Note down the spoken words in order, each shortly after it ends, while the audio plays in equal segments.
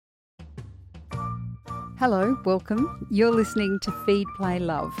Hello, welcome. You're listening to Feed, Play,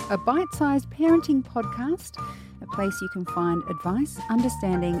 Love, a bite-sized parenting podcast, a place you can find advice,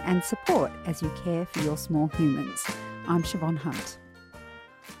 understanding and support as you care for your small humans. I'm Siobhan Hunt.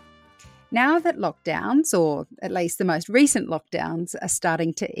 Now that lockdowns, or at least the most recent lockdowns, are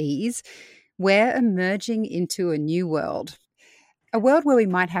starting to ease, we're emerging into a new world. A world where we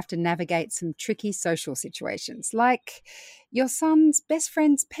might have to navigate some tricky social situations, like your son's best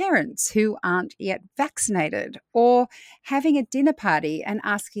friend's parents who aren't yet vaccinated, or having a dinner party and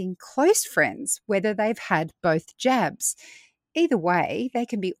asking close friends whether they've had both jabs. Either way, they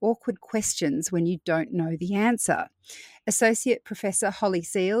can be awkward questions when you don't know the answer. Associate Professor Holly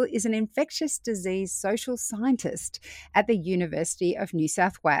Seal is an infectious disease social scientist at the University of New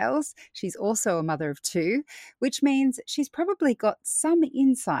South Wales. She's also a mother of two, which means she's probably got some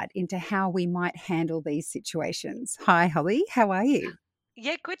insight into how we might handle these situations. Hi, Holly. How are you?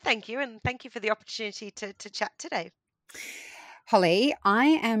 Yeah, good, thank you. And thank you for the opportunity to chat today. Holly, I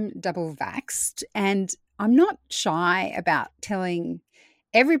am double vaxxed and I'm not shy about telling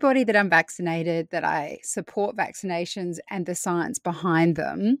everybody that I'm vaccinated, that I support vaccinations and the science behind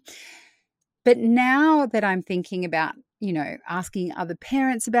them. But now that I'm thinking about, asking other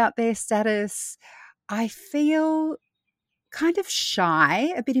parents about their status, I feel kind of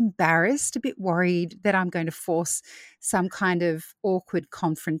shy, a bit embarrassed, a bit worried that I'm going to force some kind of awkward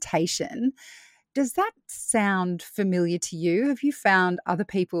confrontation. Does that sound familiar to you? Have you found other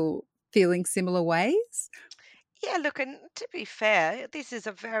people feeling similar ways? Yeah, look, and to be fair, this is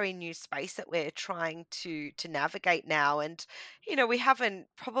a very new space that we're trying to navigate now. And, we haven't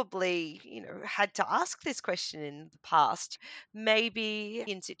probably, had to ask this question in the past. Maybe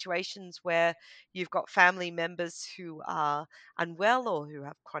in situations where you've got family members who are unwell or who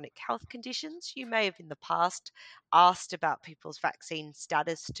have chronic health conditions, you may have in the past asked about people's vaccine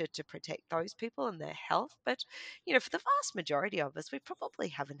status to protect those people and their health. But, for the vast majority of us, we probably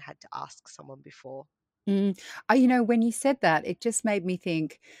haven't had to ask someone before. When you said that, it just made me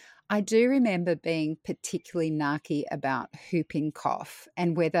think. I do remember being particularly narky about whooping cough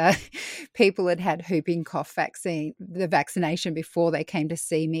and whether people had had whooping cough the vaccination before they came to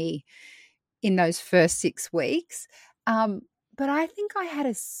see me in those first 6 weeks. But I think I had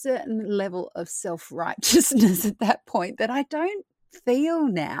a certain level of self-righteousness at that point that I don't feel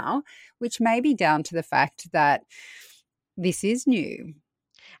now, which may be down to the fact that this is new.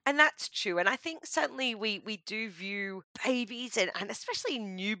 And that's true. And I think certainly we do view babies and especially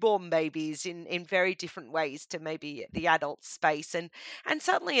newborn babies in very different ways to maybe the adult space. And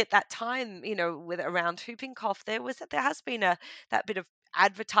certainly at that time, with around whooping cough, there has been that bit of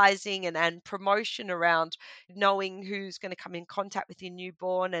advertising and promotion around knowing who's going to come in contact with your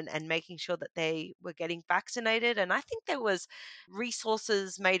newborn and making sure that they were getting vaccinated. And I think there was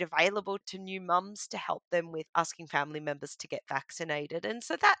resources made available to new mums to help them with asking family members to get vaccinated. And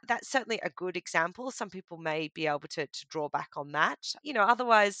so that's certainly a good example. Some people may be able to draw back on that.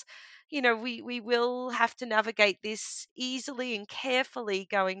 Otherwise, we will have to navigate this easily and carefully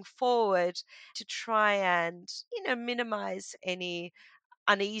going forward to try and, minimize any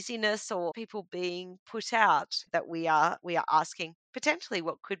uneasiness or people being put out that we are asking potentially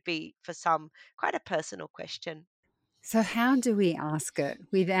what could be for some quite a personal question. So how do we ask it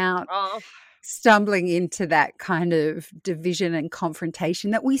without Oh, stumbling into that kind of division and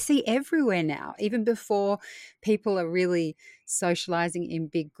confrontation that we see everywhere now, even before people are really socializing in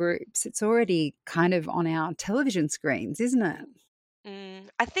big groups? It's already kind of on our television screens, isn't it?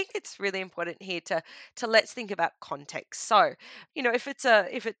 I think it's really important here to let's think about context. So, if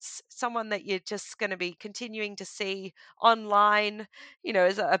it's someone that you're just going to be continuing to see online,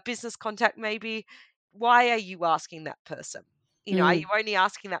 as a business contact, maybe, why are you asking that person? Are you Mm. only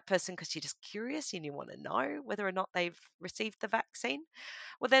asking that person because you're just curious and you want to know whether or not they've received the vaccine?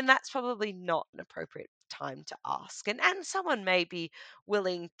 Well, then that's probably not an appropriate time to ask. And someone may be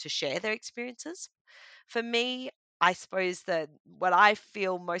willing to share their experiences. For me, I suppose that what I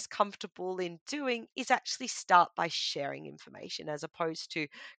feel most comfortable in doing is actually start by sharing information as opposed to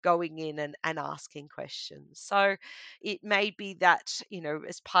going in and asking questions. So it may be that,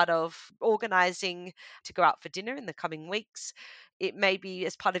 as part of organizing to go out for dinner in the coming weeks, it may be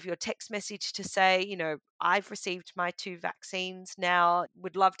as part of your text message to say, I've received my two vaccines now,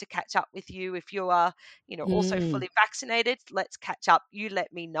 would love to catch up with you. If you are, also Mm. fully vaccinated, let's catch up. You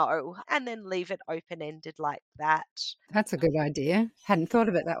let me know. And then leave it open ended like that. That's a good idea. Hadn't thought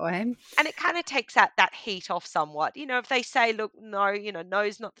of it that way. And it kind of takes that heat off somewhat. If they say, look, no,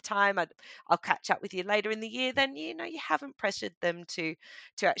 no's not the time, I'll catch up with you later in the year, then, you haven't pressured them to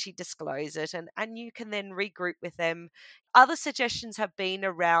actually disclose it. And you can then regroup with them, Other suggestions have been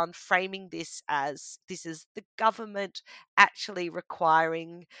around framing this as this is the government actually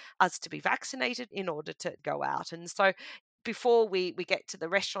requiring us to be vaccinated in order to go out. And so before we get to the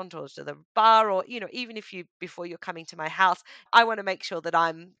restaurant or to the bar, or even if you before you're coming to my house, I want to make sure that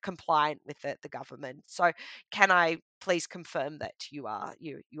I'm compliant with the government. So can I please confirm that you are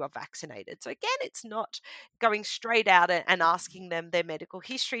vaccinated? So again, it's not going straight out and asking them their medical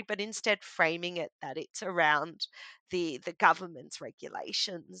history, but instead framing it that it's around the government's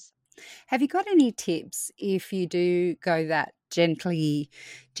regulations. Have you got any tips if you do go that gently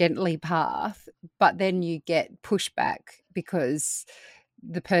path, but then you get pushback because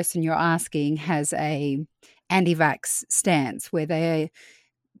the person you're asking has a anti-vax stance where they're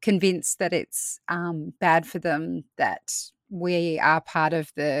convinced that it's bad for them, that we are part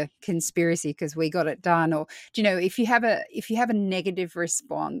of the conspiracy because we got it done? Or if you have a negative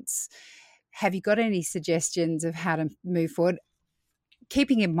response, have you got any suggestions of how to move forward,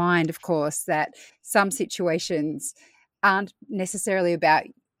 keeping in mind, of course, that some situations aren't necessarily about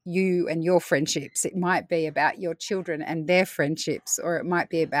you and your friendships. It might be about your children and their friendships, or it might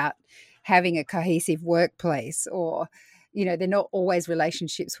be about having a cohesive workplace, or, they're not always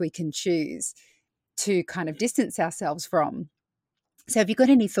relationships we can choose to kind of distance ourselves from. So, have you got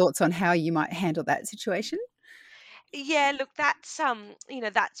any thoughts on how you might handle that situation? Yeah, look,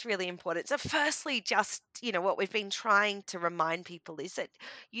 that's really important. So, firstly, just, what we've been trying to remind people is that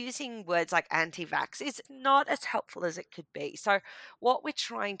using words like anti-vax is not as helpful as it could be. So, what we're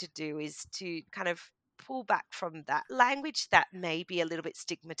trying to do is to kind of pull back from that language that may be a little bit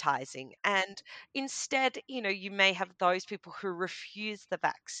stigmatizing. And instead, you may have those people who refuse the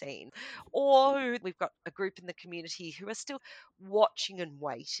vaccine, or we've got a group in the community who are still watching and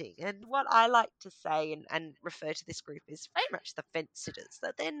waiting. And what I like to say and refer to this group is very much the fence sitters,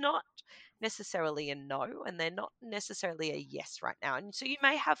 that they're not necessarily a no and they're not necessarily a yes right now. And so you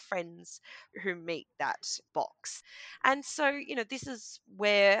may have friends who meet that box. And so, this is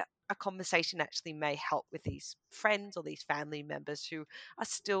where a conversation actually may help with these friends or these family members who are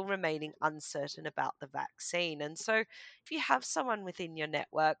still remaining uncertain about the vaccine. And so, if you have someone within your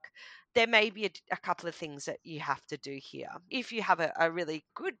network, there may be a couple of things that you have to do here. If you have a really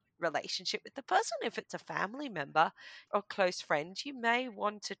good relationship with the person, if it's a family member or close friend, you may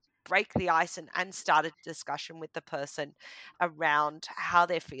want to break the ice and start a discussion with the person around how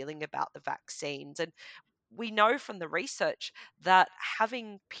they're feeling about the vaccines. And we know from the research that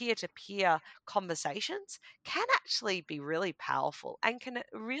having peer to peer conversations can actually be really powerful and can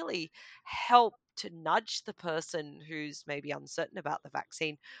really help to nudge the person who's maybe uncertain about the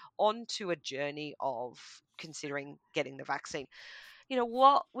vaccine onto a journey of considering getting the vaccine.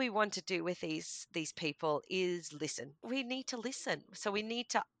 What we want to do with these people is listen. We need to listen, so we need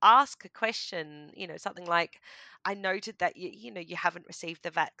to ask a question, something like, I noted that you haven't received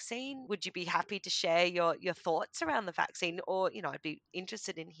the vaccine. Would you be happy to share your thoughts around the vaccine? Or I'd be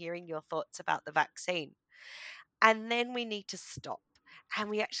interested in hearing your thoughts about the vaccine. And then we need to stop, and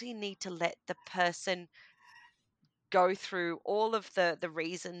we actually need to let the person go through all of the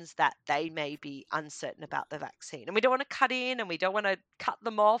reasons that they may be uncertain about the vaccine. And we don't want to cut in and we don't want to cut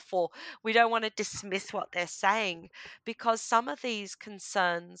them off, or we don't want to dismiss what they're saying, because some of these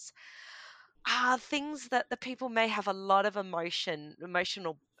concerns are things that the people may have a lot of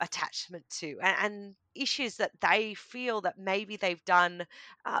emotional attachment to, and issues that they feel that maybe they've done,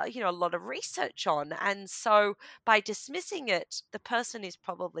 a lot of research on. And so by dismissing it, the person is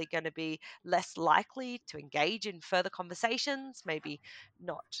probably going to be less likely to engage in further conversations, maybe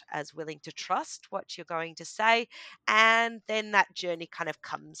not as willing to trust what you're going to say. And then that journey kind of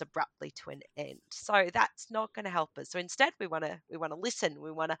comes abruptly to an end. So that's not going to help us. So instead, we want to listen.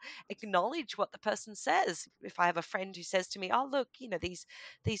 We want to acknowledge what the person says. If I have a friend who says to me, "Oh, look,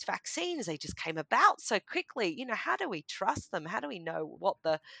 these vaccines, they just came about so quickly. How do we trust them? How do we know what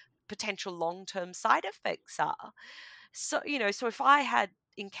the potential long-term side effects are?" So if I had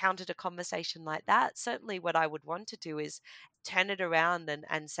encountered a conversation like that, certainly what I would want to do is turn it around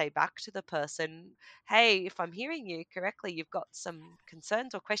and say back to the person, "Hey, if I'm hearing you correctly, you've got some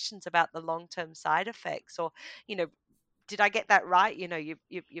concerns or questions about the long-term side effects, or you know did I get that right?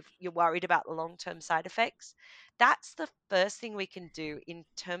 You're worried about the long term side effects." That's the first thing we can do in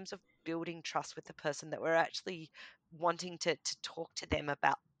terms of building trust with the person, that we're actually wanting to talk to them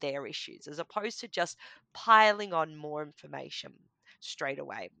about their issues, as opposed to just piling on more information straight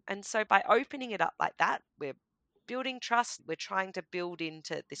away. And so by opening it up like that, we're building trust. We're trying to build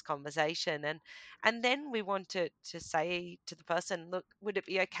into this conversation, and then we want to say to the person, look, would it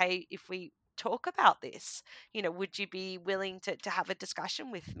be okay if we talk about this? Would you be willing to have a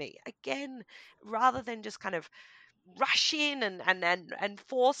discussion with me? Again, rather than just kind of rush in and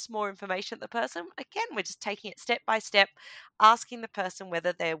force more information at the person. Again, we're just taking it step by step, asking the person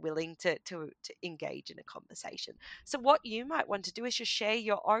whether they're willing to engage in a conversation. So what you might want to do is just share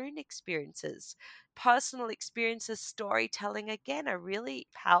your own experiences. Personal experiences, storytelling, again, are really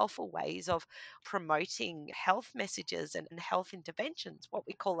powerful ways of promoting health messages and health interventions, what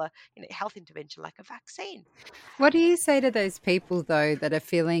we call a health intervention like a vaccine. What do you say to those people, though, that are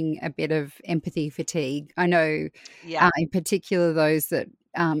feeling a bit of empathy fatigue? I know, Yeah. in particular, those that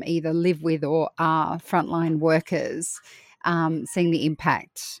either live with or are frontline workers, seeing the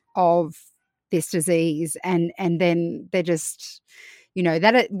impact of this disease, and then they're just,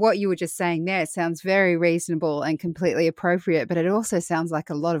 what you were just saying there sounds very reasonable and completely appropriate, but it also sounds like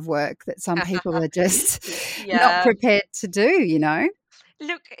a lot of work that some people are just not Yeah. prepared to do.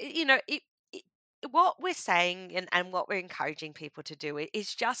 Look, it what we're saying and what we're encouraging people to do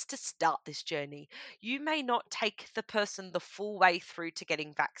is just to start this journey. You may not take the person the full way through to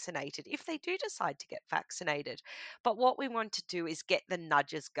getting vaccinated if they do decide to get vaccinated. But what we want to do is get the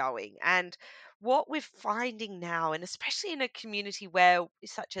nudges going. And what we're finding now, and especially in a community where,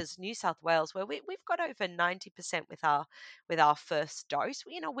 such as New South Wales, where we've got over 90% with our first dose,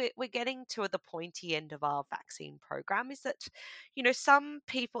 we're getting to the pointy end of our vaccine program, is that some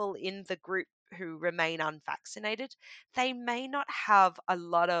people in the group who remain unvaccinated, they may not have a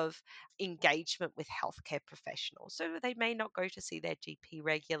lot of engagement with healthcare professionals. So they may not go to see their GP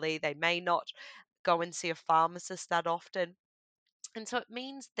regularly. They may not go and see a pharmacist that often. And so it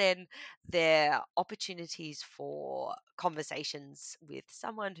means then their opportunities for conversations with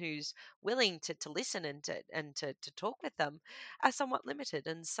someone who's willing to listen and to talk with them are somewhat limited.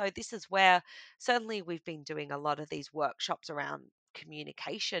 And so this is where certainly we've been doing a lot of these workshops around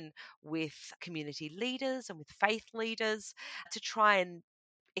communication with community leaders and with faith leaders to try and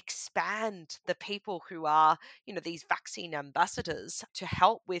expand the people who are, these vaccine ambassadors to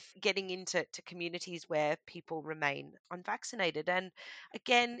help with getting into communities where people remain unvaccinated. And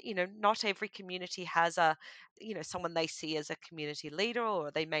again, not every community has someone they see as a community leader,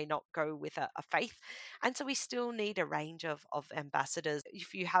 or they may not go with a faith. And so we still need a range of ambassadors.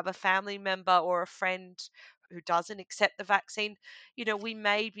 If you have a family member or a friend who doesn't accept the vaccine, we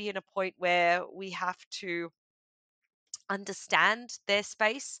may be in a point where we have to understand their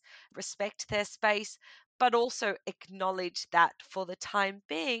space, respect their space, but also acknowledge that for the time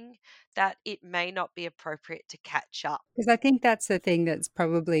being, that it may not be appropriate to catch up. Because I think that's the thing that's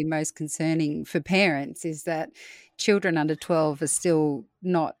probably most concerning for parents is that children under 12 are still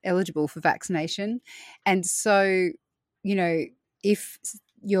not eligible for vaccination. And so, you know, if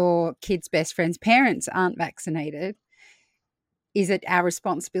your kid's best friend's parents aren't vaccinated, is it our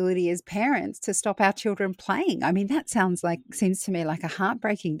responsibility as parents to stop our children playing? I mean, that seems to me like a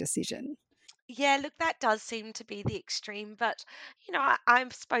heartbreaking decision. Yeah, look, that does seem to be the extreme, but I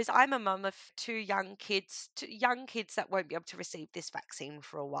suppose I'm a mum of two young kids that won't be able to receive this vaccine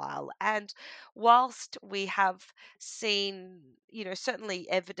for a while. And whilst we have seen, certainly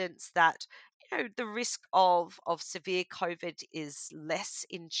evidence that the risk of severe COVID is less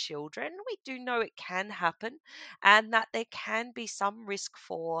in children, we do know it can happen, and that there can be some risk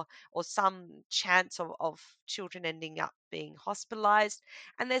for or some chance of children ending up being hospitalized.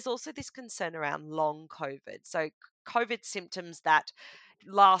 And there's also this concern around long COVID. So, COVID symptoms that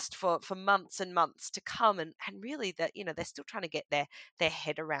last for months and months to come, and really that they're still trying to get their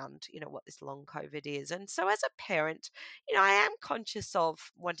head around what this long COVID is. And so as a parent, I am conscious of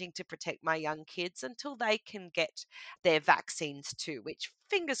wanting to protect my young kids until they can get their vaccines too, which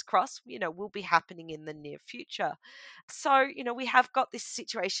fingers crossed will be happening in the near future. So we have got this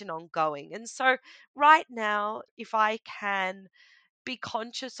situation ongoing. And so right now, if I can be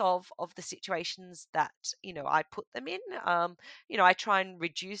conscious of the situations that I put them in. I try and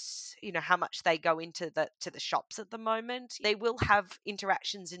reduce how much they go into the shops at the moment. They will have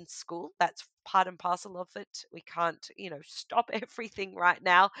interactions in school. That's part and parcel of it. We can't stop everything right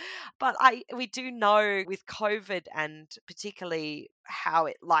now, but we do know with COVID, and particularly how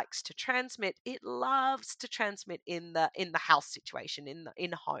it likes to transmit, it loves to transmit in the house situation,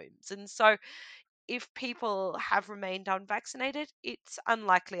 in homes. And so if people have remained unvaccinated, it's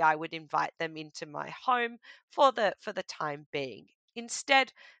unlikely I would invite them into my home for the time being.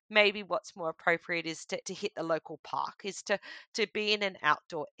 Instead, maybe what's more appropriate is to hit the local park, is to be in an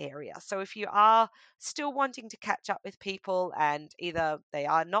outdoor area. So if you are still wanting to catch up with people and either they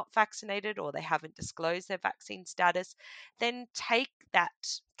are not vaccinated or they haven't disclosed their vaccine status, then take that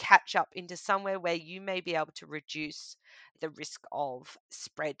catch up into somewhere where you may be able to reduce the risk of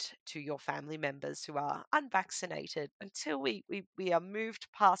spread to your family members who are unvaccinated until we are moved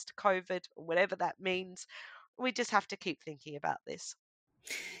past COVID, or whatever that means. We just have to keep thinking about this.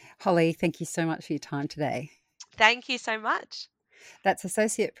 Holly, thank you so much for your time today. Thank you so much. That's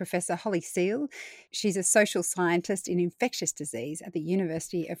Associate Professor Holly Seal. She's a social scientist in infectious disease at the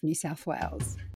University of New South Wales.